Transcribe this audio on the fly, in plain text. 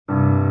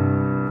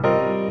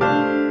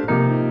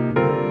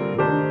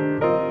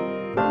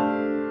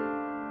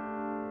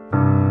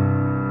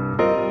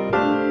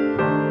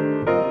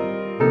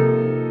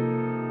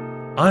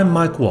I'm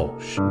Mike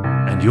Walsh,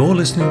 and you're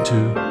listening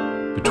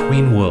to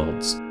Between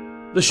Worlds,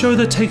 the show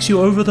that takes you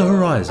over the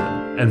horizon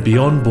and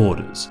beyond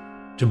borders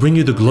to bring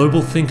you the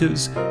global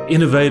thinkers,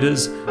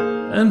 innovators,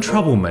 and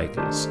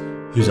troublemakers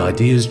whose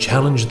ideas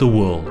challenge the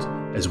world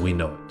as we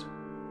know it.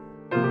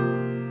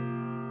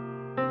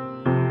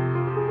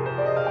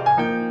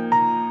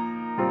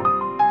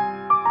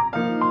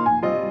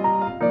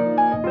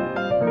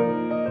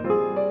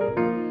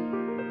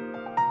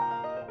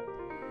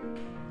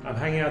 I'm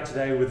hanging out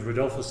today with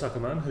Rodolfo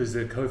Sacomán, who's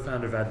the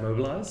co-founder of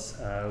AdMobilize.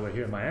 We're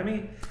here in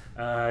Miami.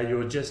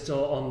 You're just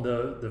on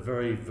the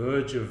very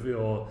verge of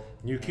your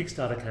new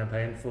Kickstarter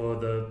campaign for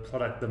the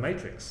product, The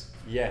Matrix.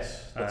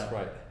 Yes, that's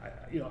right.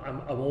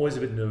 I'm always a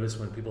bit nervous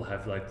when people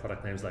have like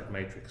product names like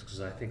Matrix,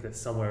 because I think that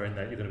somewhere in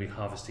that you're going to be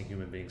harvesting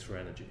human beings for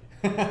energy.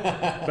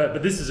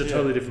 but this is a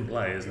totally different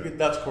play, isn't it?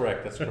 That's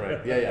correct.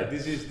 Yeah.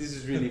 This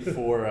is really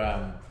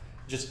for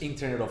just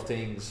Internet of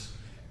Things.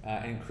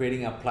 And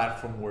creating a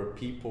platform where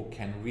people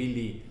can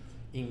really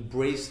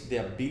embrace the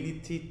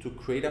ability to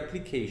create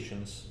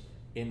applications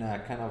in a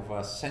kind of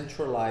a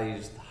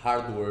centralized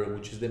hardware,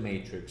 which is the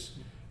Matrix,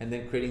 and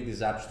then creating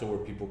this app store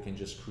where people can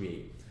just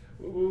create.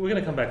 We're going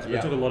to come back to it.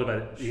 We'll talk a lot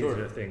about the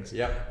Internet of Things.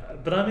 Yeah.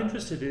 But I'm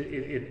interested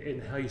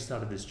in how you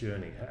started this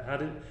journey.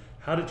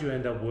 How did you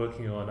end up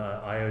working on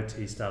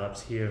IoT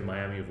startups here in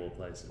Miami, of all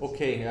places?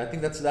 Okay, I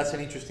think that's an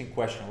interesting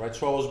question, right?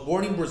 So I was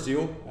born in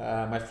Brazil.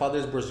 My father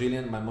is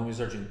Brazilian, my mom is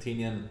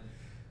Argentinian.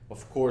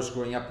 Of course,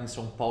 growing up in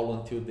São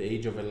Paulo until the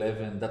age of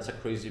 11, that's a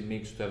crazy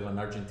mix to have an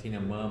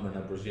Argentinian mom and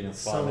a Brazilian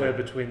father. Somewhere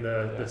between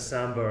the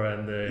samba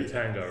and the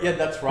tango. Right? Yeah,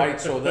 that's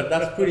right. So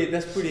that's pretty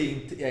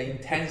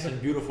intense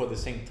and beautiful at the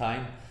same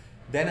time.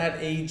 Then at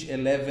age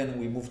 11,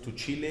 we moved to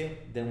Chile.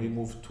 Then we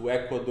moved to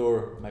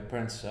Ecuador. My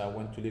parents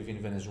went to live in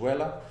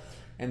Venezuela.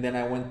 And then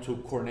I went to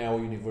Cornell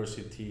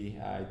University.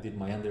 I did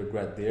my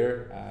undergrad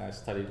there. I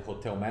studied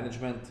hotel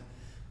management,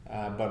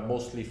 but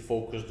mostly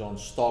focused on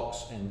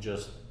stocks and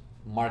just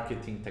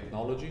marketing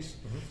technologies.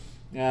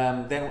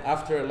 Mm-hmm. Then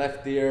after I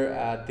left there,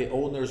 the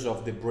owners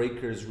of the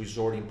Breakers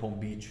Resort in Palm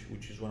Beach,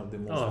 which is one of the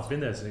most... Oh, I've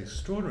been there. It's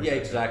extraordinary. Yeah,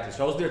 exactly.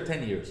 So I was there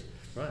 10 years.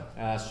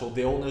 Right. So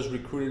the owners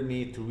recruited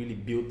me to really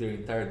build their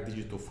entire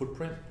digital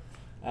footprint.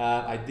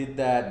 I did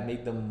that,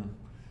 made them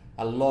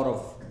a lot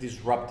of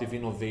disruptive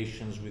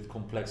innovations with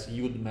complex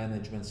yield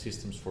management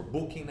systems for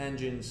booking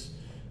engines.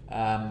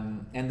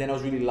 And then I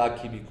was really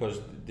lucky because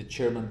the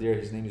chairman there,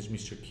 his name is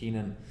Mr.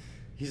 Keenan.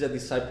 He's a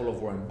disciple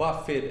of Warren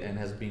Buffett and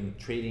has been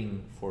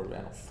trading for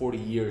 40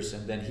 years.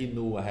 And then he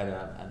knew I had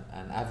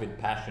an avid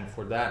passion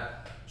for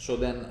that. So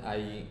then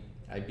I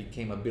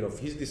became a bit of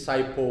his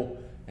disciple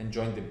and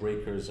joined the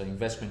Breakers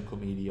investment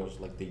committee. I was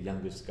like the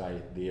youngest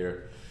guy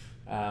there.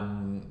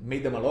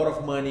 Made them a lot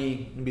of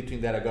money. In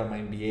between that, I got my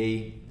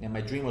MBA, and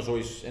my dream was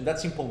always, and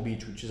that's in Palm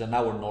Beach, which is an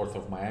hour north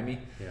of Miami.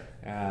 Yeah.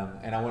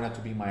 And I wanted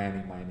to be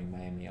Miami.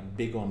 I'm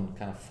big on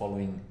kind of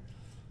following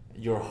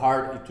your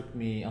heart. It took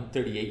me, I'm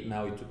 38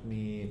 now, it took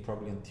me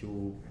probably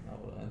until I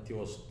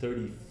was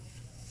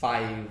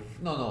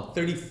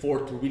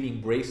 34 to really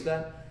embrace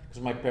that,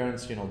 because my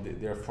parents,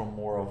 they're from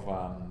more of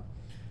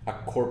a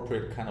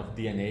corporate kind of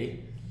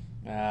DNA.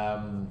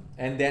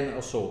 And then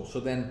also,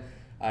 then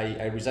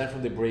I resigned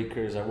from the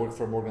Breakers. I worked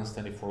for Morgan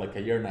Stanley for like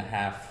a year and a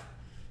half.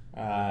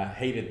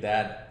 Hated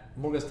that.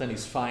 Morgan Stanley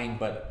is fine,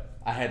 but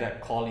I had a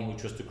calling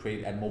which was to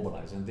create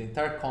AdMobilize. And the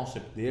entire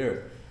concept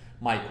there,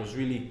 Mike, was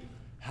really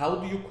how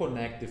do you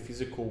connect the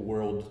physical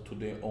world to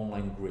the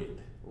online grid,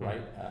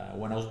 right?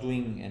 When I was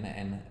doing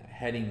and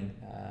heading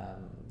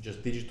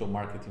just digital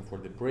marketing for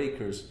the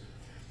Breakers,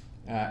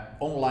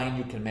 online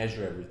you can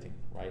measure everything.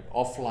 Right?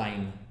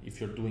 Offline, if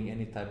you're doing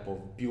any type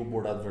of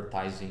billboard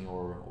advertising,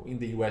 or in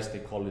the US they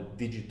call it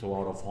digital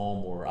out of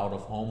home or out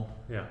of home.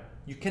 Yeah.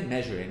 You can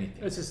measure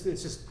anything. It's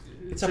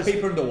a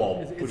paper on the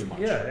wall, pretty much.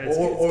 Yeah, it's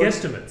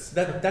guesstimates.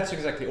 That's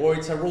exactly. Or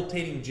it's a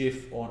rotating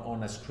GIF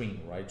on a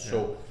screen, right? Yeah.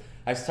 So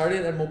I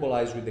started at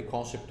Mobilize with the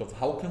concept of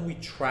how can we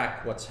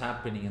track what's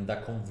happening in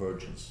that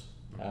convergence.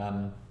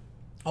 In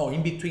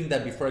between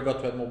that, before I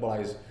got to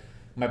Mobilize,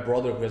 my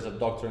brother, who has a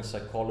doctorate in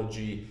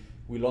psychology,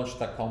 we launched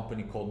a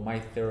company called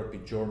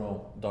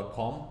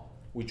mytherapyjournal.com,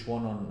 which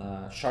won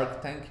on Shark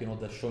Tank,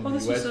 that show in the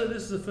US.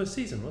 This is the first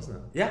season, wasn't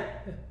it? Yeah.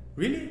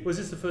 Really? Was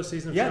this the first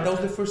season of Shark Shark Tank?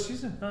 Tank? Was the first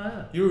season. Oh,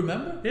 yeah. You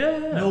remember?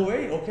 Yeah. No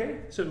way,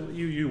 okay. So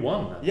you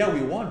won that. Yeah,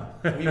 we won.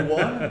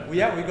 We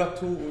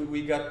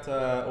got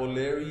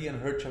O'Leary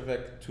and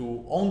Herjavec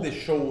to, on the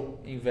show,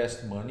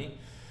 invest money.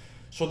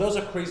 So that was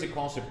a crazy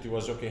concept. It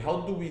was, okay,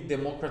 how do we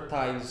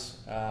democratize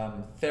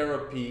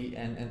therapy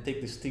and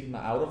take the stigma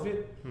out of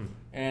it?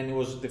 And it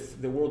was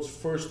the world's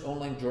first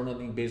online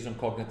journaling based on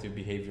cognitive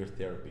behavior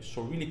therapy.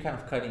 So really kind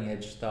of cutting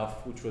edge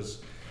stuff, which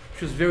was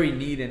very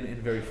neat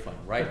and very fun,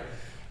 right?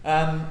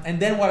 And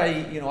then what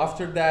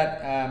after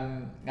that,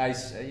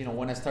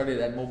 when I started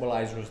at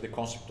Mobilize, was the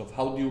concept of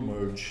how do you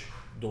merge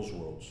those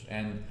worlds.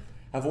 And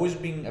I've always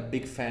been a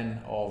big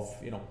fan of,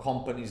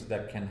 companies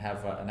that can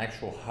have an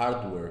actual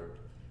hardware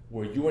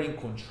where you are in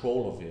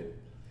control of it,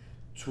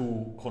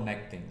 to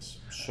connect things.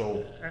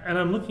 So, and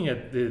I'm looking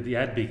at the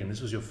ad beacon.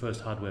 This was your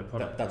first hardware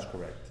product. That's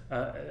correct.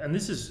 And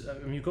this is, I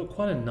mean, you've got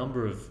quite a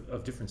number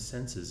of different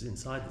sensors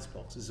inside this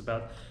box. It's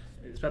about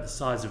the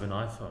size of an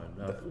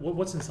iPhone.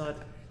 What's inside?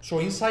 So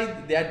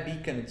inside the ad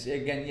beacon, it's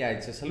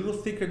a little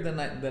thicker than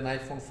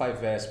iPhone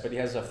 5S, but it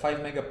has a 5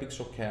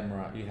 megapixel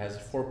camera. It has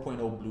 4.0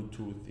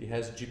 Bluetooth. It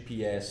has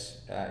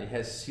GPS. It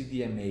has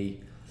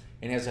CDMA,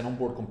 and it has an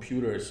onboard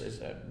computer. It's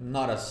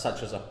not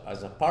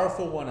as a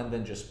powerful one, and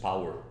then just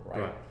power,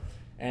 right?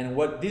 And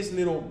what this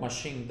little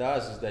machine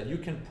does is that you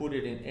can put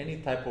it in any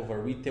type of a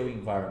retail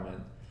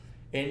environment,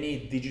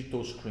 any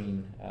digital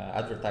screen,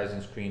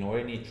 advertising screen, or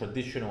any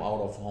traditional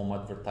out-of-home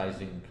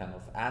advertising kind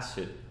of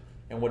asset.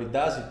 And what it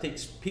does, it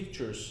takes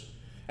pictures.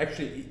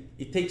 Actually,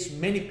 it takes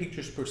many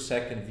pictures per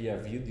second via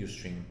video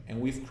stream.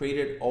 And we've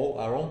created all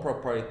our own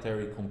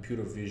proprietary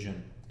computer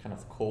vision kind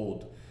of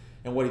code.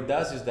 And what it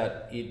does is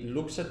that it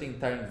looks at the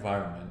entire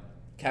environment,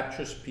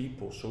 captures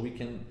people, so we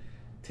can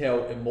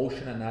tell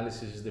emotion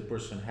analysis: is the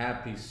person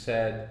happy,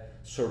 sad,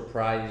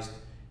 surprised,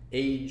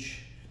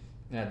 age,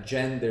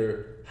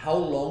 gender, how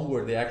long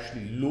were they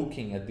actually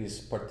looking at this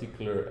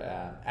particular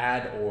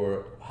ad,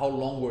 or how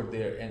long were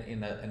they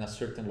in a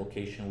certain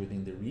location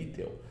within the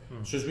retail.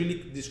 So it's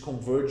really this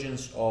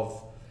convergence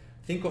of,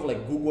 think of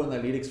like Google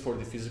Analytics for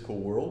the physical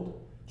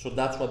world. So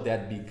that's what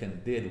that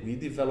beacon did. We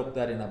developed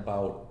that in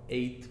about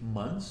 8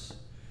 months,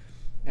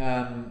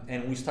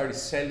 and we started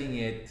selling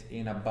it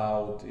in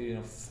about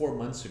 4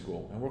 months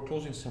ago, and we're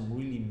closing some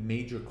really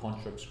major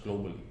contracts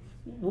globally.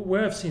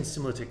 Where I've seen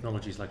similar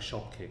technologies like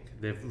Shopkick,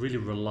 they've really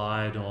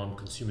relied on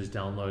consumers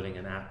downloading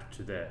an app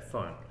to their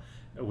phone,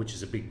 which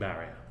is a big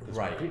barrier.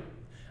 Right.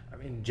 I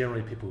mean,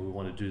 generally people who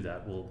want to do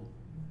that will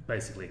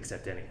basically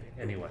accept anything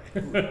anyway.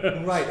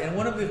 Right, and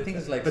one of the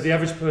things like... But the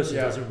average person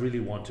doesn't really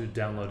want to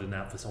download an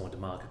app for someone to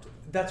market to.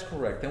 That's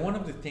correct. And one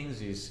of the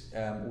things is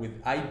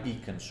with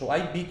iBeacon. So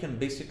iBeacon,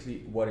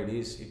 basically what it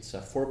is, it's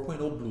a 4.0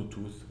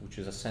 Bluetooth, which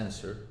is a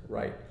sensor,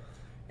 right?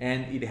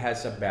 And it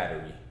has a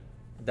battery.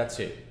 That's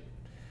it.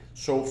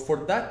 So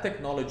for that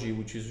technology,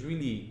 which is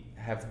really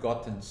have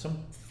gotten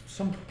some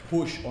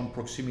push on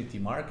proximity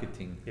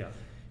marketing,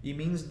 it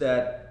means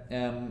that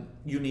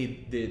you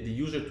need the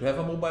user to have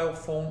a mobile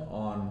phone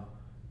on,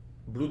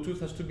 Bluetooth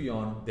has to be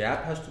on, the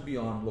app has to be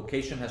on,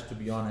 location has to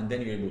be on, and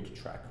then you're able to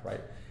track,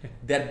 right?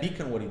 That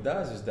beacon, what it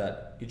does is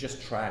that it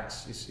just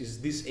tracks. It's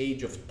this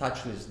age of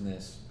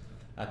touchlessness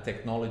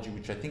technology,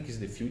 which I think is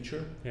the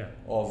future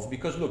of,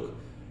 because look,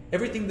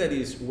 everything that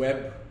is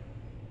web,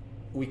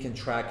 we can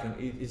track, and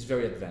it's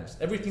very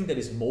advanced. Everything that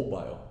is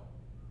mobile,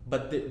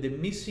 but the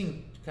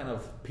missing kind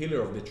of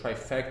pillar of the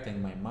trifecta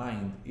in my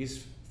mind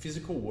is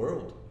physical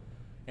world.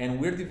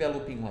 And we're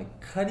developing like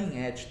cutting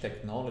edge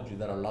technology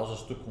that allows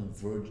us to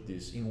converge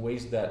this in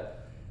ways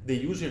that the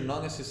user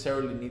not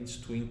necessarily needs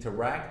to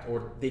interact,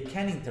 or they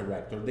can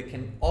interact, or they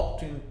can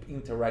opt to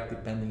interact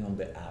depending on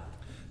the app.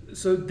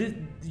 So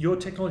your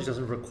technology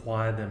doesn't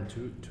require them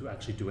to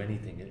actually do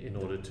anything in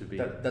order to be...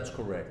 That's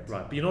correct.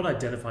 Right, but you're not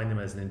identifying them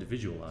as an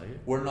individual, are you?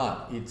 We're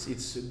not.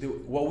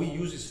 What we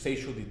use is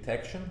facial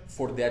detection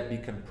for that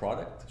beacon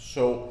product.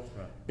 So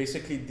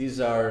basically these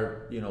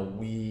are,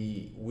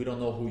 we don't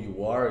know who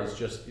you are.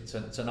 It's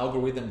an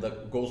algorithm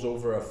that goes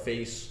over a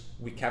face.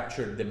 We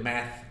capture the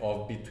math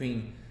of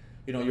between,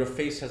 your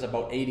face has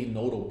about 80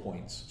 nodal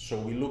points. So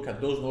we look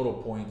at those nodal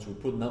points, we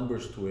put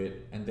numbers to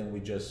it, and then we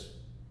just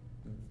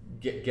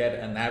get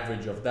an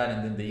average of that,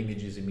 and then the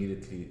image is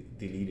immediately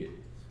deleted.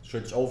 So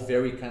it's all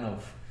very kind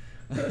of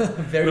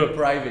very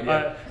private.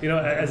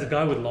 As a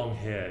guy with long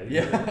hair,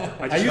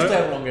 I used to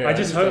have long hair.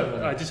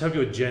 I just hope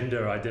your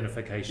gender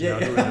identification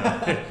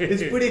algorithm.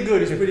 It's pretty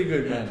good. It's pretty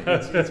good, man.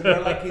 It's more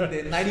like in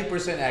the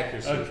 90%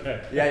 accuracy.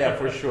 Okay. Yeah,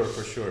 for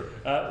sure.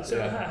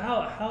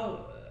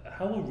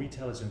 How will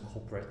retailers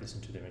incorporate this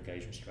into their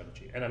engagement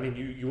strategy? And I mean,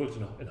 you worked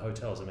in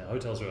hotels. I mean,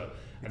 hotels are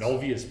an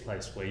obvious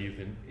place where you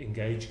can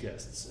engage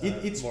guests.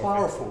 It's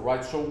powerful,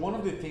 right? So one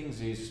of the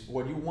things is,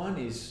 what you want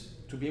is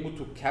to be able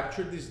to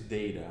capture this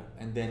data,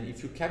 and then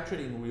if you capture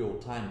it in real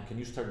time, can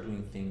you start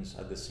doing things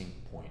at the same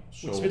point?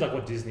 So it's a bit like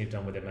what Disney have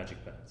done with their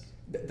Magic Bands.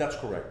 That's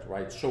correct,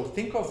 right? So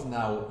think of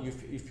now,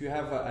 if you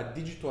have a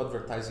digital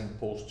advertising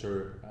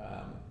poster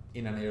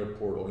in an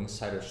airport or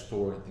inside a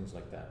store and things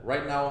like that.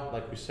 Right now,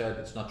 like we said,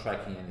 it's not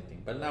tracking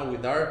anything. But now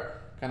with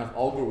our kind of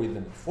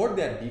algorithm for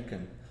that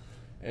beacon,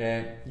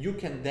 you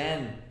can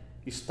then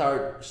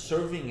start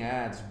serving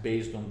ads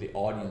based on the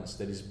audience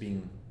that is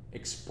being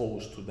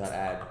exposed to that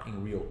ad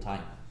in real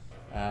time.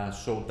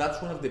 So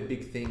that's one of the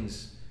big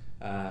things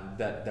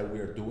that we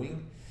are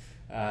doing,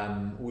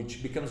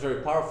 which becomes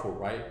very powerful,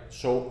 right?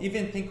 So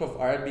even think of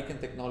our ad beacon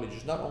technology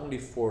is not only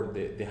for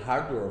the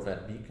hardware of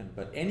ad beacon,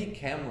 but any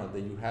camera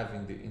that you have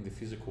in the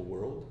physical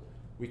world,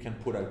 we can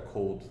put a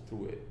code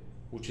through it,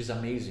 which is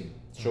amazing.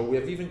 So we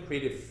have even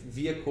created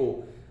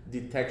vehicle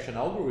detection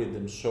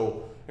algorithms.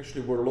 So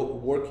actually we're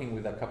working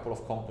with a couple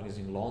of companies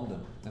in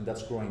London, and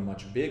that's growing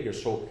much bigger.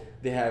 So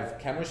they have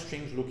camera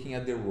streams looking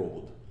at the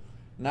road.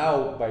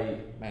 Now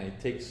it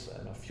takes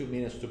a few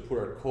minutes to put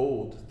our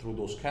code through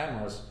those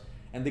cameras,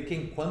 and they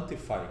can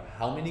quantify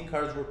how many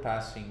cars were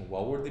passing,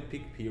 what were the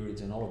peak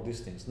periods, and all of these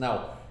things.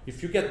 Now,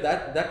 if you get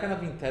that kind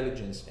of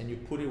intelligence and you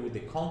put it with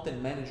the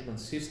content management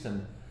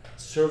system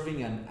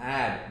serving an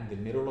ad in the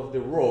middle of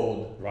the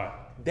road, right,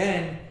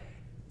 then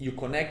you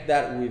connect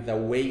that with a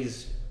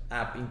Waze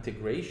app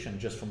integration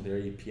just from their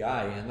API,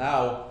 and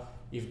now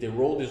if the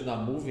road is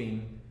not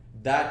moving,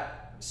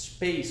 that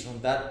space on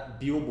that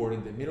billboard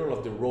in the middle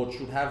of the road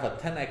should have a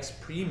 10x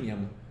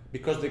premium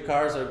because the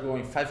cars are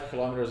going 5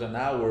 kilometers an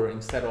hour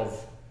instead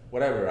of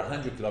whatever,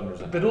 100 kilometers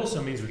an hour. But it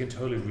also means we can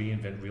totally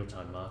reinvent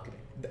real-time marketing.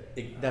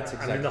 That's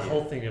exactly. I mean, the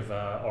whole thing of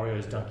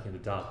Oreos dunking in the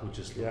dark would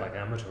just look Yeah. like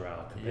amateur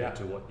hour compared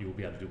to what you'll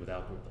be able to do with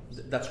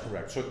algorithms. That's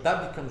correct. So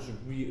that becomes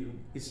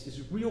it's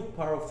real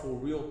powerful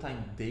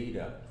real-time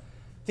data.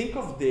 Think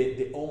of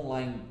the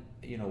online,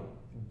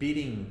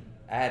 bidding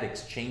ad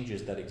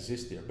exchanges that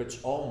exist there, but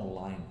it's all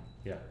online.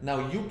 Yeah.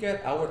 Now you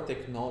get our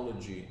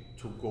technology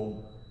to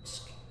go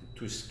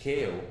to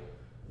scale,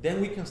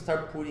 then we can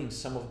start putting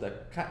some of the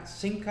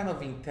same kind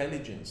of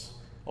intelligence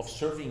of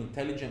serving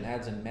intelligent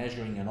ads and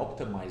measuring and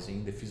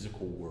optimizing the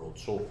physical world.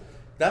 So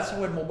that's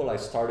how at Mobileye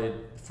started.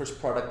 The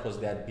first product was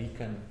that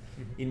beacon.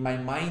 Mm-hmm. In my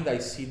mind, I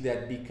see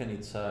that beacon.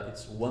 It's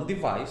one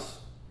device,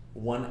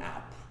 one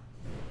app.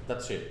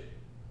 That's it.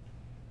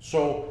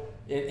 So,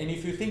 and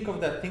if you think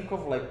of that, think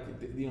of like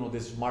the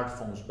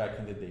smartphones back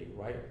in the day,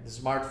 right? The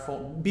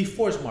smartphone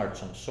before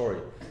smartphones. Sorry,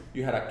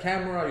 you had a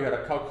camera, you had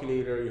a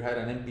calculator, you had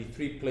an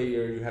MP3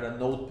 player, you had a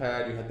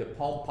notepad, you had the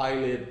Palm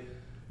Pilot.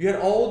 You had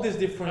all these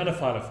different... And a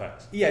file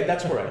effect. Yeah,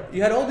 that's correct.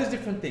 You had all these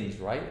different things,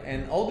 right?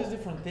 And all these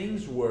different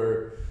things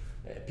were...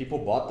 people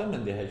bought them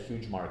and they had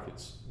huge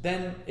markets.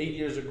 Then 8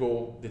 years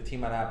ago, the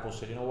team at Apple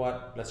said, you know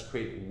what? Let's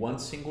create one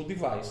single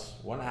device,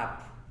 one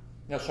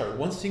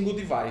single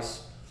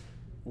device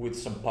with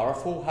some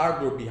powerful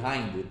hardware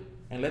behind it.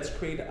 And let's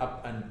create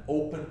an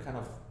open kind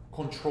of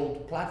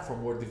controlled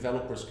platform where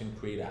developers can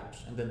create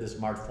apps. And then the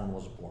smartphone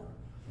was born.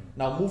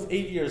 Now move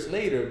 8 years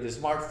later, the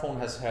smartphone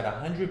has had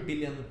 100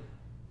 billion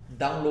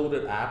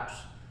downloaded apps.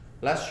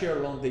 Last year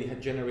alone, they had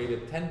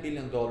generated $10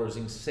 billion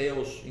in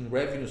sales, in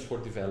revenues for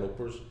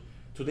developers.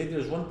 Today,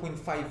 there's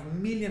 1.5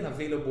 million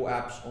available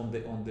apps on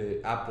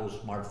the Apple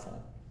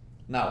smartphone.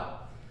 Now,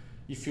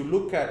 if you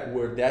look at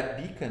where that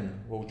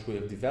beacon, which we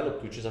have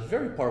developed, which is a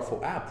very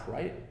powerful app,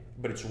 right?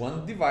 But it's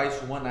one device,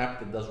 one app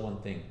that does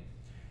one thing.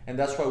 And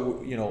that's why,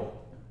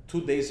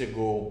 2 days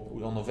ago,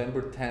 on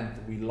November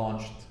 10th, we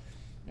launched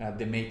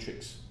the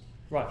Matrix.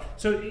 Right.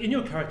 So in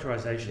your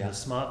characterization, the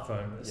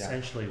smartphone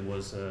essentially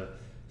was a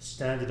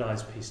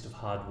standardized piece of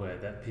hardware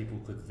that people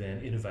could then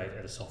innovate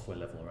at a software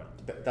level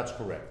around. That's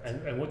correct.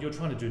 And what you're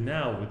trying to do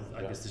now with,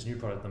 I guess, this new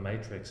product, the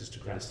Matrix, is to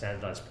create a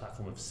standardized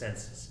platform of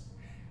sensors.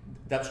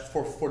 That's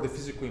for the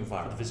physical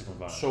environment. For the physical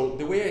environment. So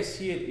the way I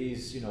see it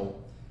is,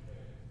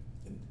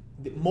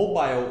 the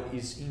mobile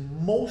is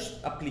in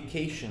most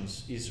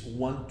applications is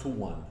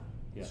one-to-one.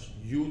 It's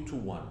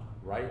you-to-one,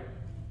 right?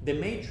 The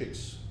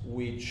Matrix,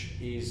 which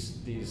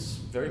is this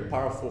very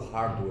powerful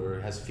hardware,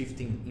 has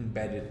 15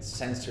 embedded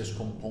sensors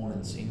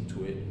components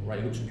into it, right?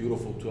 It looks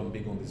beautiful too, I'm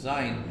big on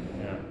design.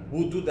 Yeah.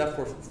 We'll do that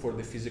for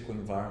the physical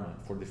environment,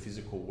 for the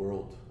physical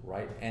world,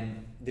 right?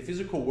 And the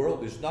physical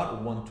world is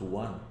not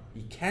one-to-one.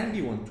 It can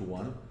be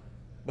one-to-one,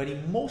 but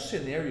in most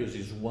scenarios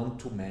is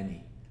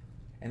one-to-many.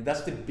 And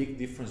that's the big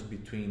difference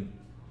between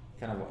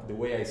kind of the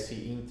way I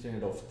see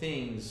Internet of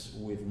Things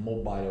with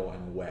mobile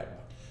and web.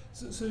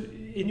 So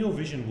in your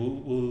vision,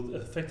 will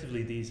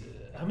effectively these,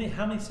 how many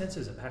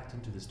sensors are packed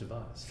into this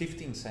device?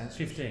 15 sensors.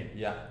 15?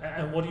 Yeah.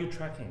 And what are you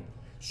tracking?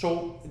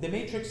 So the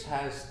Matrix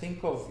has,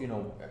 think of,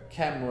 a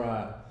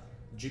camera,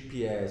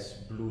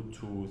 GPS,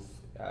 Bluetooth,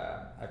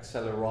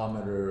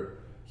 accelerometer,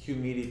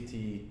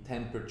 humidity,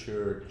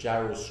 temperature,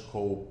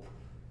 gyroscope.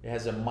 It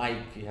has a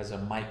mic, it has a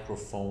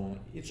microphone.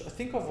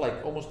 Think of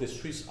like almost the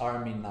Swiss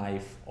Army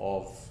knife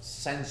of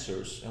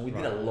sensors. And we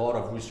did a lot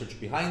of research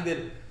behind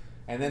it.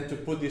 And then to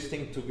put this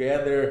thing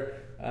together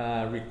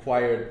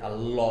required a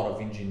lot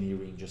of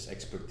engineering, just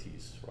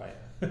expertise, right?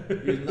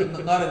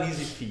 Not an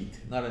easy feat.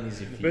 But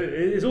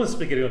it's almost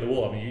spaghetti on the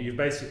wall. I mean, you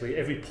basically,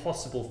 every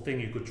possible thing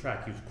you could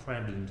track, you've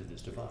crammed it into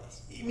this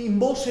device. In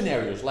most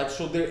scenarios,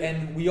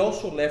 and we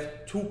also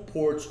left 2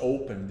 ports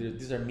open.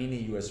 These are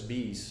mini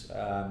USBs,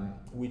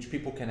 which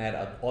people can add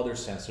other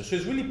sensors. So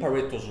it's really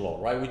Pareto's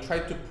law, right? We try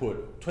to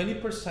put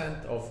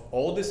 20% of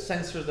all the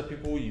sensors that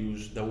people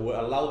use that will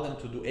allow them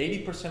to do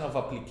 80% of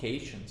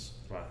applications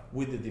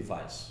with the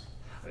device.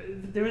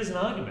 There is an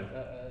argument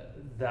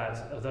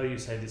that although you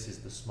say this is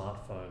the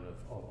smartphone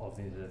of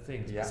the Internet of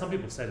Things, some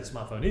people say the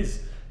smartphone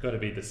is going to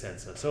be the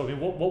sensor. So I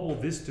mean, what will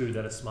this do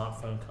that a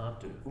smartphone can't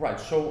do? Right.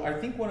 So I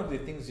think one of the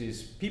things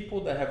is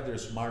people that have their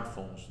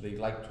smartphones, they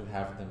like to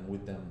have them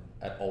with them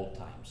at all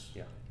times.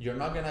 Yeah. You're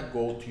not going to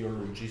go to your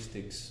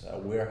logistics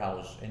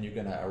warehouse and you're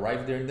going to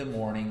arrive there in the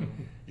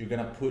morning, you're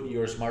going to put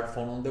your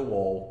smartphone on the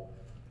wall,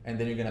 and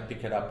then you're going to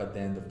pick it up at the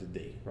end of the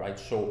day, right?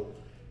 So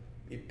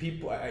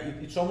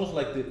it's almost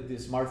like the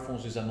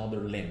smartphones is another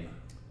limb.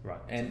 Right.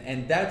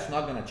 And that's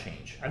not going to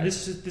change. And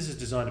this is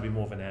designed to be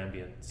more of an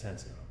ambient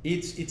sensor.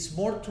 It's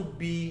more to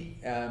be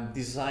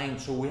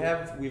designed, so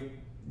we've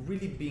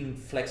really been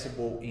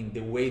flexible in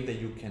the way that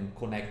you can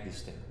connect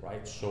this thing,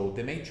 right? So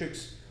the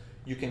Matrix,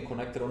 you can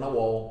connect it on a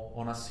wall,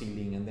 on a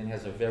ceiling, and then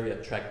has a very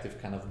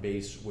attractive kind of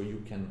base where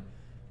you can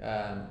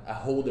a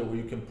holder where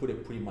you can put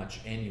it pretty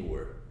much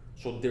anywhere.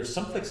 So there's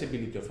some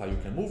flexibility of how you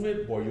can move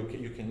it, or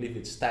you can leave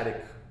it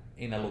static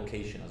in a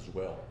location as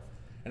well.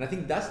 And I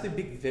think that's the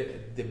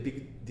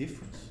big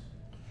difference.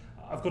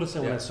 I've got to say,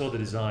 when I saw the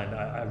design,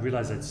 I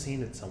realized I'd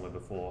seen it somewhere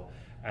before,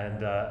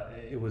 and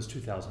it was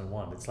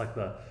 2001. It's like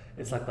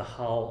the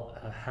HAL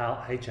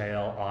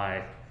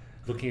HALI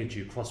looking at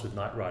you crossed with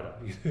Knight Rider.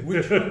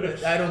 Which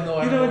I don't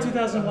know. You know, in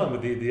 2001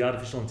 with the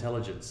artificial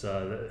intelligence,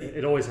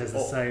 it always has the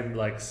same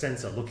like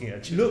sensor looking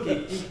at you. Look,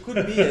 it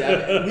could be.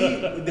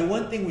 The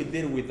one thing we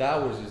did with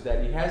ours is that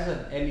it has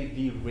an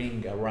LED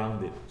ring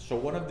around it. So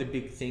one of the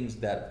big things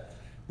that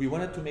we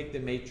wanted to make the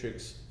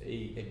Matrix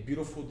a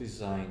beautiful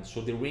design.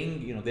 So the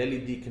ring, the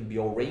LED can be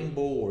all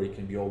rainbow or it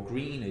can be all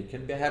green. It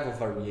can have a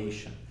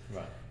variation.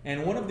 Right.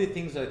 And one of the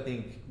things I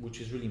think which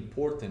is really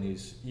important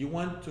is you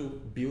want to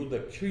build a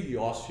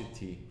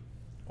curiosity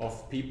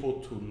of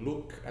people to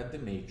look at the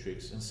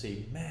Matrix and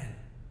say, man,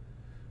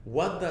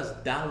 what does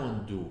that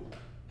one do?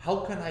 How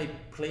can I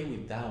play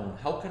with that one?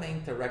 How can I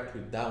interact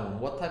with that one?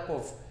 What type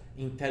of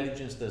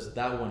intelligence does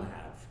that one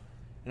have?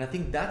 And I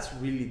think that's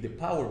really the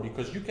power,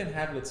 because you can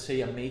have, let's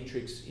say, a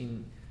Matrix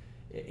in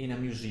a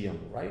museum,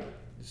 right?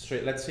 So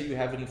let's say you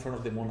have it in front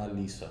of the Mona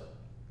Lisa,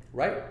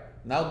 right?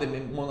 Now the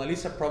Mona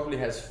Lisa probably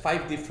has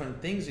 5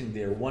 different things in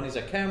there. One is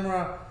a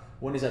camera,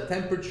 one is a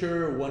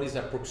temperature, one is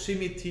a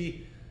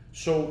proximity.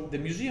 So the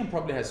museum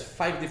probably has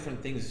 5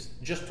 different things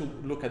just to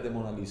look at the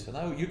Mona Lisa.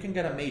 Now you can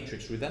get a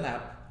Matrix with an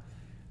app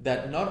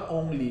that not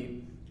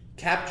only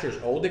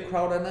captures all the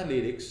crowd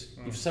analytics.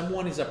 If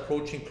someone is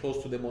approaching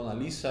close to the Mona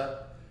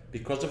Lisa,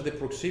 because of the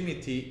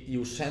proximity,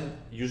 you send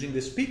using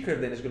the speaker,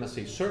 then it's going to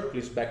say, sir,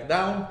 please back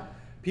down.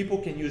 People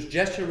can use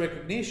gesture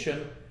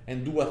recognition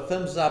and do a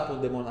thumbs up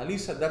on the Mona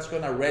Lisa. That's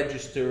going to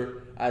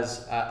register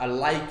as a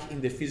like in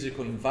the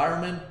physical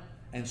environment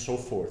and so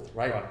forth,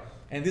 right?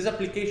 And these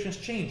applications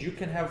change. You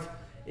can have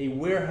a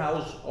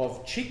warehouse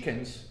of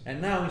chickens,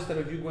 and now instead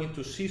of you going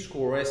to Cisco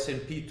or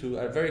S&P to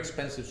a very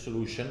expensive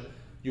solution,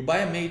 you buy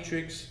a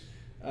Matrix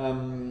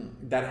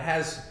that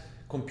has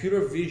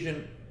computer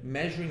vision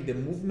measuring the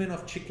movement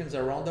of chickens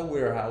around the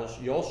warehouse.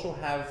 You also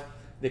have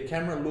the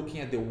camera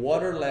looking at the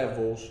water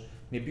levels.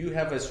 Maybe you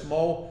have a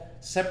small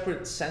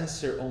separate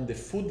sensor on the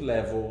food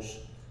levels,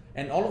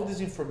 and all of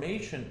this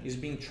information is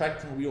being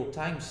tracked in real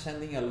time,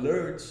 sending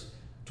alerts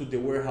to the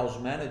warehouse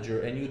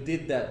manager. And you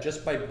did that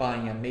just by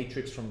buying a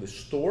Matrix from the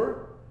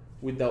store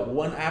with that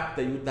one app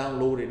that you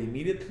downloaded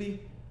immediately,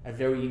 a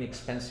very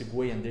inexpensive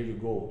way, and there you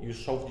go. You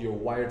solved your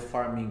wired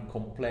farming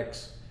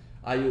complex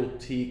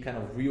IoT kind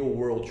of real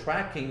world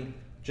tracking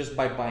just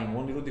by buying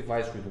one little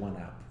device with one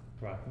app.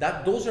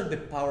 Right. Those are the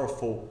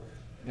powerful.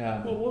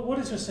 Well, what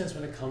is your sense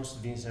when it comes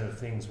to the Internet of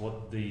Things?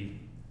 What the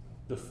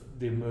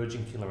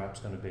emerging killer app's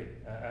going to be?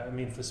 I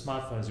mean, for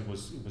smartphones, it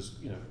was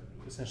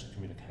essentially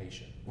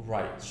communication.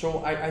 Right.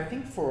 So I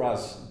think for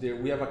us,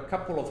 we have a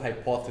couple of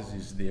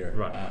hypotheses there.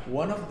 Right.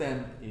 One of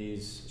them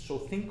is, so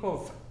think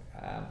of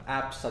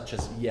apps such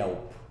as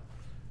Yelp,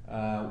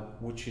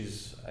 which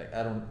is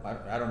I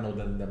don't know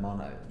the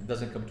amount. It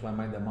doesn't come to my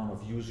mind the amount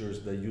of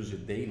users that use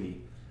it daily.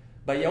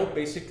 But Yelp,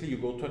 basically, you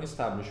go to an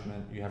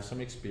establishment, you have some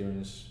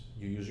experience,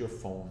 you use your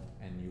phone,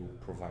 and you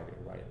provide it,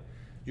 right?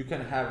 You can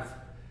have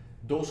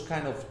those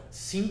kind of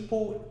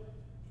simple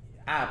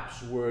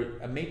apps where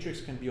a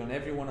Matrix can be on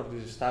every one of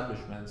these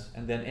establishments,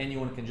 and then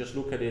anyone can just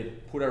look at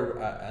it, put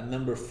a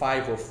number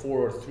 5 or 4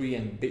 or 3,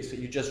 and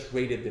basically you just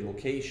rated the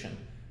location.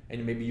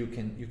 And maybe you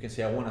can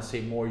say, I want to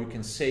say more. You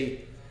can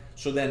say,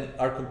 so then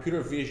our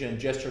computer vision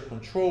gesture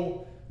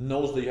control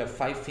knows that you have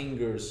 5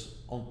 fingers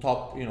on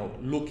top,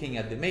 looking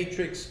at the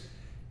Matrix.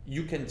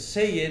 You can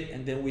say it,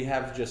 and then we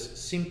have just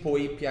simple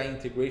API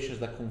integrations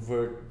that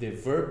convert the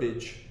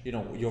verbiage,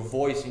 your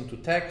voice into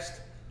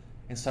text,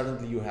 and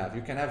suddenly you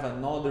can have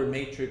another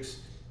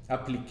Matrix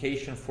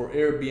application for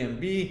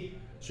Airbnb.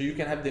 So you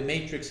can have the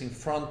Matrix in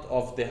front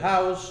of the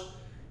house,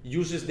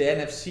 uses the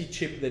NFC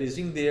chip that is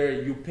in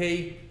there, you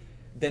pay.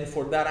 Then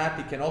for that app,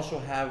 it can also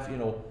have,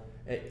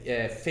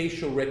 a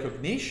facial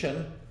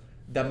recognition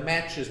that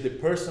matches the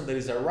person that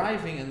is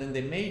arriving, and then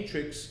the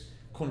Matrix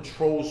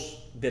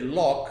controls the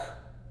lock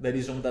that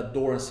is on that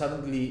door, and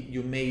suddenly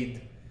you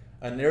made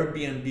an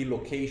Airbnb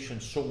location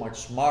so much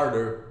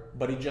smarter.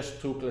 But it just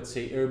took, let's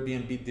say,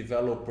 Airbnb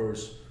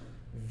developers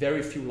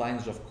very few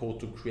lines of code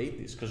to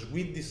create this, because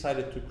we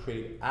decided to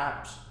create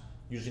apps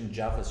using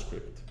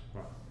JavaScript,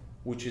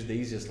 which is the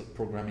easiest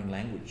programming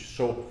language.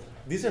 So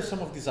these are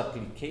some of these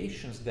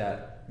applications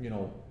that,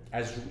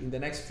 as in the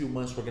next few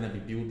months, we're going to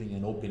be building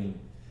and opening,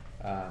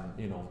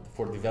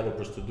 for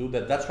developers to do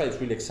that. That's why it's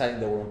really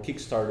exciting that we're on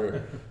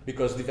Kickstarter,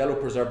 because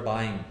developers are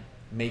buying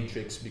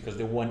Matrix because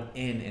they want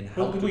in and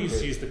how people used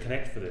to use the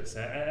Kinect for this,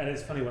 and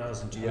it's funny, when I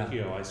was in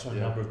Tokyo, I saw a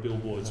number of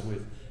billboards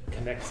with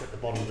connects at the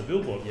bottom of the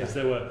billboard, because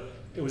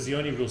it was the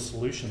only real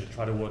solution to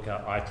try to work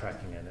out eye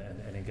tracking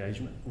and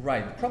engagement.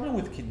 Right. The problem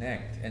with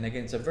Kinect, and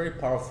again, it's a very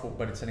powerful,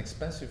 but it's an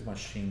expensive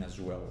machine as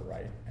well,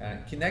 right?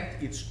 And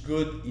Kinect, it's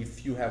good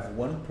if you have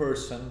one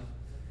person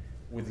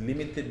with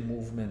limited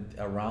movement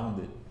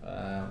around it.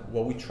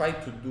 What we try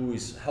to do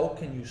is how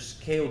can you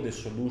scale the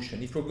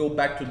solution? If you go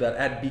back to that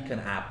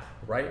AdBeacon app,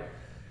 right?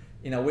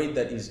 In a way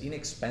that is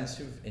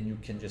inexpensive and you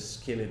can just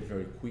scale it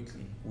very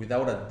quickly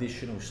without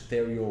additional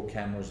stereo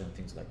cameras and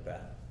things like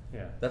that.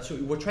 Yeah. That's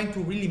what we're trying to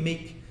really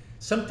make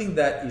something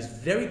that is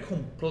very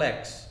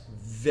complex,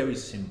 very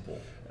simple.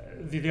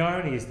 The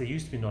irony is there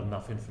used to be not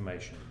enough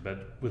information,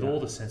 but with all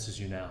the sensors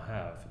you now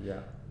have,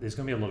 there's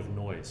going to be a lot of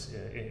noise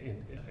in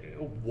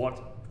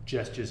what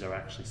gestures are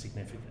actually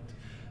significant.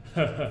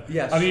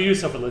 Yes. I mean, you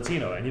yourself a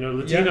Latino, and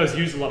Latinos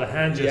use a lot of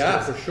hand gestures.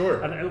 Yeah, for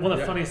sure. And one of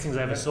the funniest things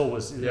I ever saw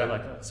was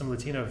like some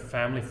Latino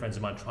family friends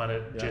of mine trying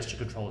to gesture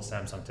control a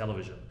Samsung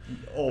television.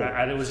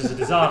 And it was just a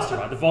disaster,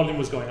 right? The volume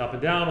was going up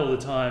and down all the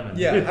time.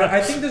 And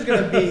I think there's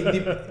going to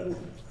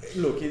be...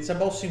 Look, it's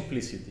about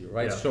simplicity,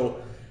 right? Yeah.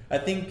 So I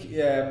think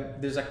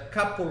there's a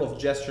couple of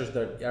gestures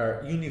that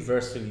are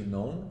universally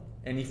known.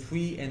 And if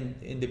we,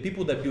 and the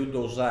people that build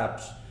those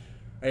apps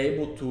are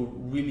able to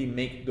really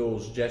make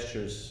those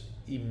gestures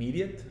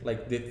immediate,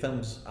 like the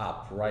thumbs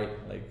up, right?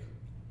 Like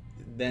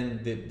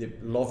then the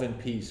love and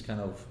peace kind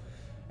of,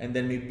 and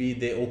then maybe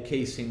the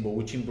okay symbol,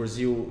 which in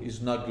Brazil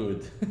is not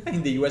good.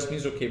 In the US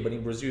means okay, but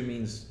in Brazil it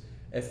means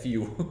F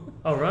you.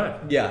 Oh, right.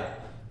 Yeah.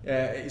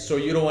 So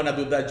you don't want to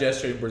do that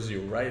gesture in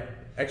Brazil, right?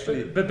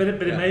 Actually, but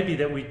it may be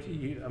that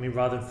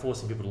rather than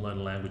forcing people to learn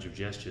a language of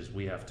gestures,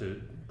 we have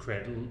to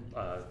create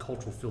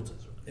cultural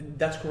filters.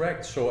 That's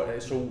correct. So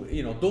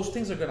those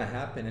things are going to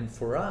happen. And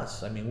for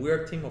us, I mean,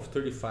 we're a team of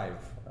 35.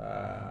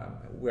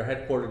 We're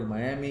headquartered in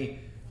Miami.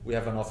 We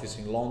have an office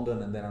in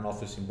London and then an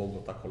office in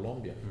Bogota,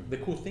 Colombia. The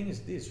cool thing is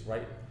this,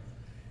 right?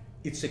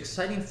 It's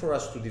exciting for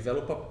us to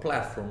develop a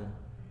platform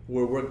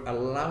where we're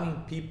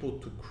allowing people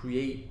to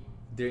create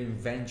their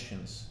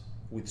inventions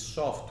with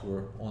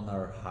software on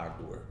our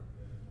hardware.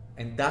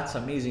 And that's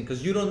amazing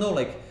because you don't know,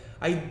 like,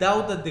 I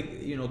doubt that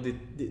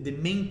the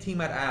main team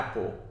at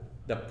Apple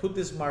that put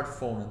the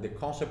smartphone and the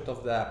concept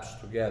of the apps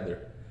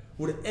together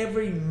would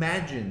ever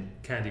imagine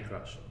Candy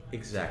Crush.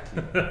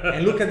 Exactly.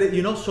 And look at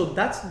it, so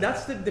that's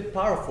the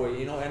powerful,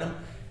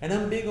 and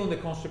I'm big on the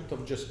concept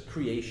of just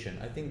creation.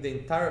 I think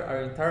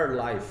our entire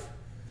life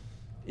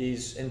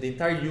is, and the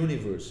entire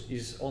universe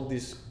is on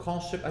this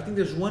concept. I think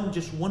there's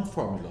just one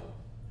formula,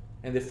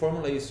 and the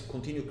formula is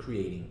continue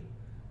creating.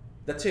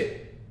 That's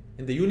it.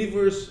 And the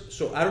universe,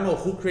 so I don't know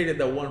who created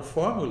that one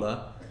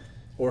formula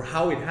or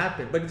how it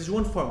happened, but it's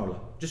one formula.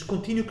 Just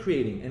continue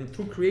creating, and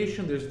through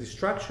creation there's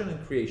destruction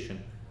and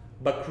creation.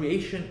 But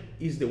creation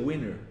is the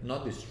winner,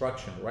 not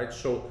destruction, right?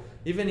 So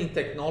even in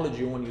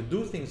technology, when you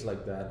do things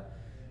like that,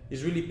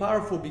 it's really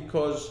powerful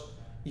because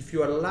if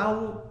you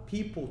allow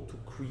people to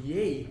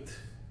create,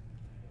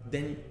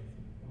 then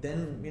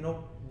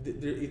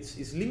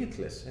it's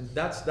limitless, and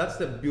that's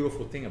the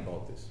beautiful thing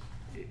about this.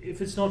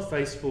 If it's not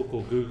Facebook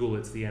or Google,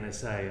 it's the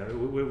NSA.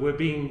 We're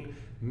being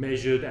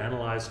measured,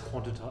 analyzed,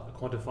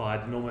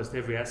 quantified in almost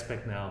every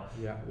aspect now.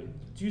 Yeah.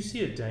 Do you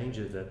see a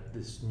danger that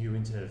this new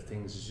Internet of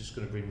Things is just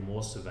going to bring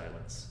more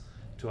surveillance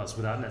to us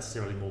without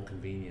necessarily more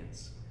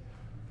convenience?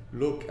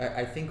 Look,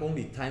 I think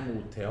only time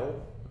will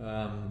tell.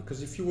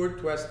 Because if you were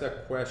to ask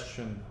that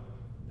question,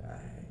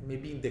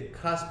 maybe in the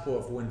cusp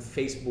of when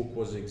Facebook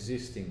was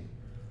existing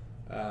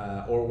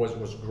or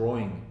was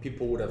growing,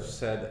 people would have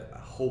said a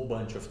whole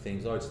bunch of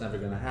things. Oh, it's never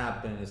going to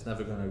happen. It's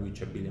never going to reach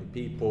 1 billion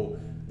people.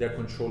 They're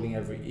controlling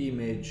every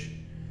image.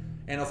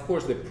 And of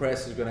course, the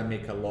press is going to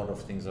make a lot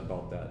of things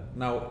about that.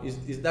 Now,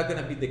 is that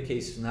going to be the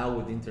case now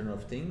with Internet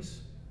of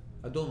Things?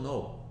 I don't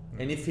know.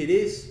 And if it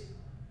is,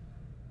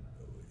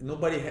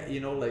 nobody,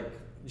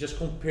 just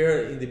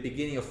compare in the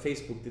beginning of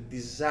Facebook the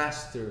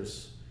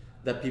disasters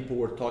that people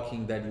were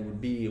talking that it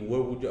would be,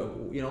 where would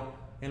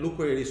and look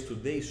where it is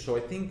today. So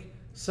I think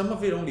some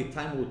of it only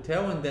time will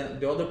tell, and then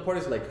the other part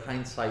is like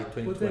hindsight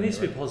 2020. Well, there needs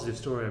to be a positive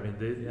story. I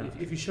mean,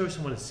 if you show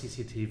someone a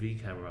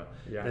CCTV camera,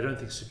 they don't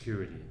think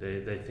security.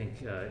 They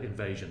think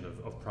invasion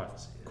of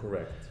privacy.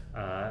 Correct.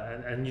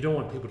 And you don't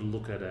want people to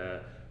look at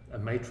a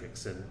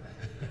matrix and.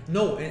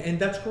 No, and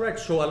that's correct.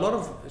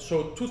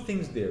 So two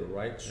things there,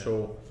 right? Yeah.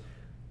 So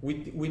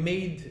we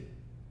made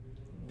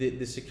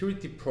the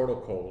security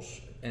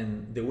protocols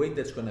and the way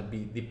that's going to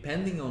be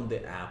depending on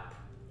the app.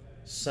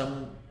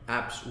 Some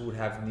apps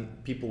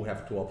people would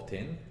have to opt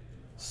in.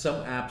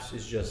 Some apps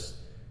is just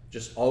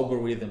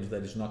algorithms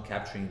that is not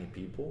capturing any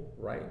people,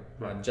 right?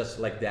 Just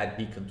like the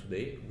AdBeacon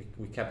today,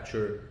 we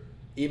capture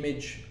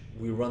image,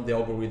 we run the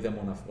algorithm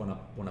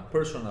on a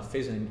person, on a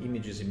face, and an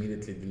image is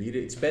immediately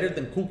deleted. It's better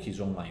than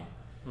cookies online.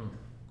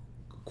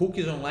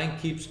 Cookies online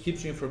keeps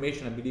your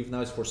information. I believe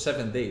now it's for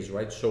 7 days,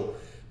 right? So,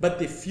 but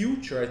the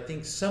future, I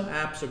think some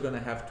apps are going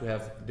to have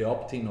the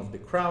opt-in of the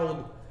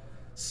crowd.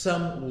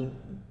 Some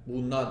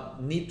will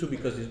not need to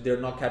because they're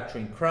not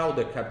capturing crowd,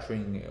 they're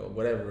capturing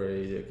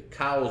whatever,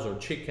 cows or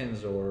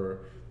chickens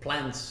or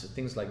plants,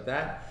 things like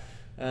that.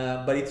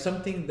 But it's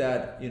something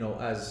that,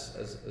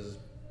 as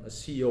a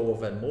CEO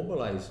of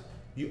Admobilize,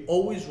 you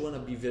always want to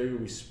be very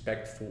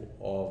respectful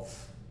of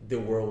the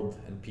world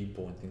and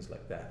people and things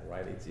like that,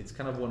 right? It's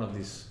kind of one of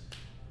these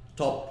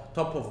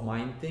top of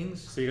mind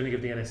things. So you're going to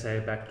give the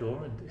NSA a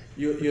backdoor?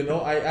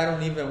 I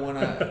don't even want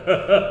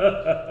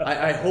to.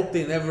 I hope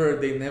they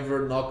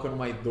never knock on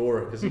my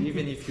door, because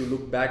even if you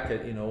look back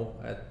at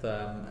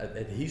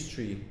at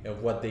history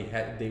of what they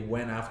had, they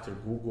went after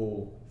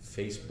Google,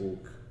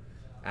 Facebook,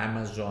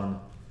 Amazon,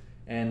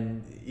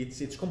 and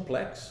it's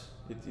complex.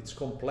 It's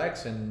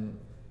complex, and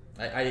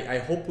I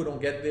hope we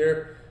don't get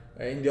there.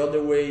 In the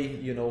other way,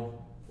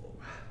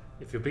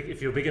 If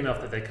you're big enough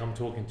that they come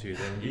talking to you,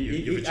 then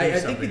you've achieved I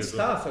something. think it's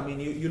tough. I mean,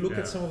 you look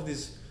Yeah. at some of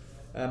these,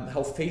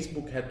 how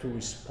Facebook had to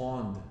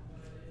respond,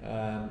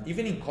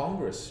 even in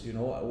Congress.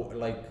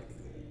 Like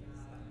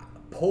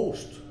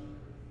post,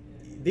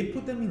 they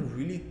put them in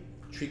really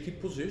tricky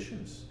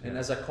positions. And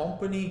as a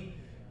company,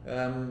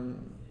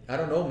 I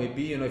don't know.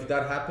 Maybe if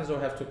that happens,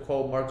 I'll have to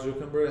call Mark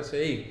Zuckerberg and say,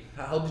 "Hey,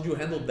 how did you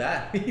handle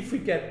that?" If we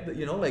get,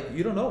 you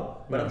don't know.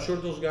 But Yeah. I'm sure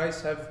those guys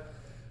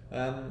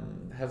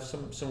have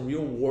some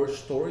real war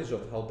stories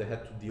of how they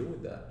had to deal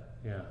with that.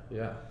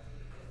 Yeah.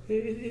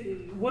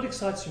 What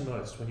excites you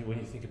most when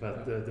you think about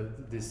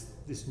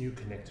this new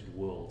connected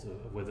world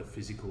where the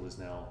physical is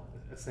now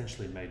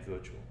essentially made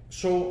virtual?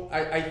 So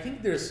I think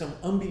there's some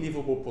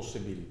unbelievable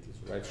possibilities,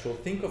 right? So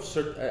think of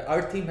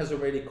our team has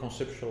already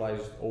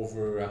conceptualized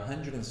over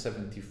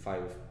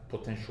 175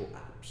 potential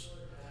apps,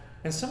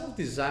 and some of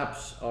these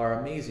apps are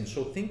amazing. So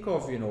think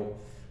of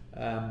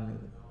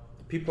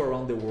people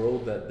around the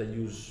world that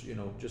use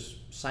just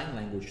sign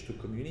language to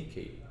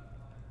communicate.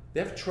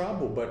 They have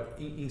trouble, but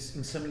in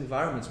some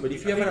environments. But if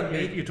you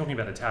you're talking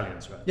about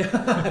Italians, right? Yeah,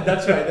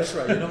 that's right.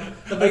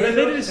 They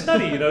did a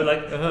study, the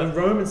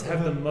Romans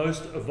have the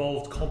most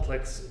evolved,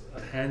 complex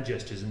hand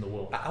gestures in the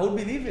world. I would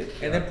believe it,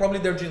 and then probably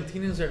the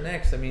Argentinians are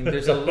next. I mean,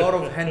 there's a lot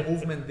of hand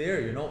movement there,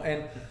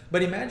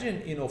 but imagine,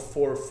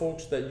 for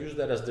folks that use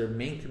that as their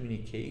main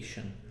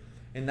communication,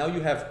 and now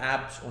you have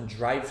apps on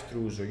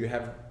drive-thrus, or you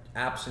have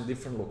apps in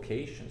different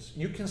locations.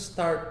 You can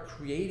start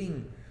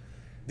creating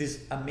these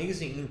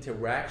amazing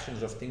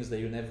interactions of things that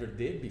you never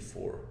did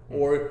before,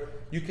 or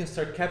you can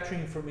start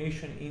capturing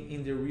information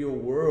in the real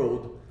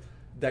world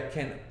that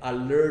can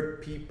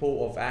alert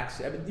people of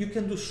accidents. I mean, you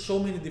can do so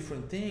many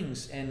different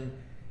things, and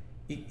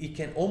it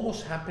can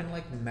almost happen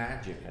like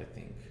magic. I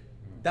think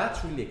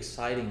that's really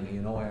exciting,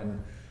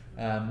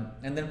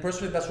 and then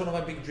personally, that's one of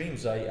my big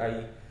dreams.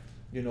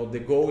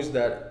 The goal is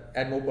that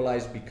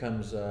Admobilize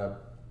becomes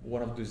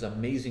one of these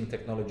amazing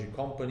technology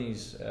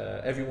companies.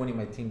 Everyone in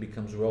my team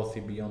becomes wealthy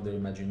beyond their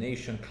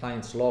imagination.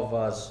 Clients love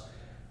us.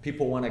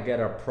 People want to get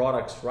our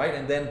products, right?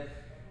 And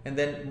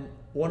then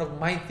one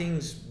of my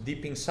things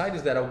deep inside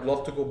is that I would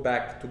love to go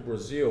back to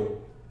Brazil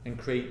and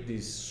create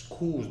these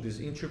schools, these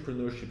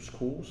entrepreneurship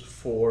schools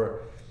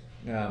for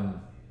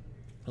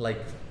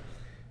like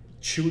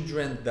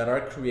children that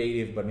are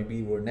creative, but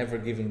maybe were never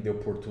given the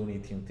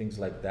opportunity and things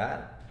like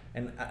that,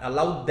 and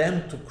allow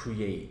them to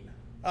create.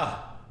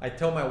 I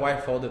tell my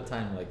wife all the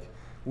time, like,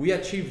 we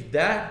achieved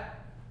that,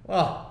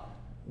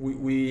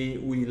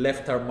 we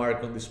left our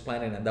mark on this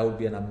planet, and that would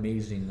be an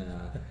amazing,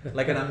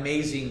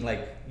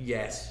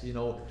 yes,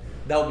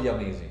 that would be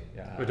amazing.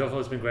 Yeah. Rodolfo,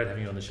 it's been great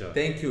having you on the show.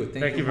 Thank you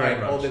very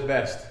Mike. much. All the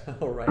best.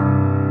 All right.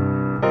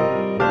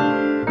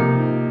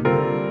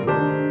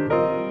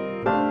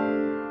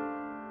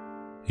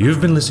 You've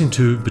been listening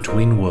to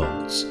Between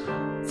Worlds.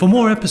 For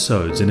more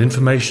episodes and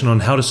information on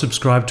how to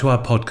subscribe to our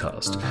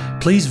podcast,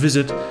 please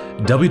visit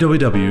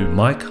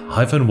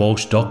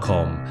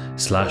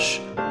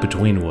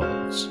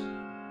www.mike-walsh.com/betweenworlds.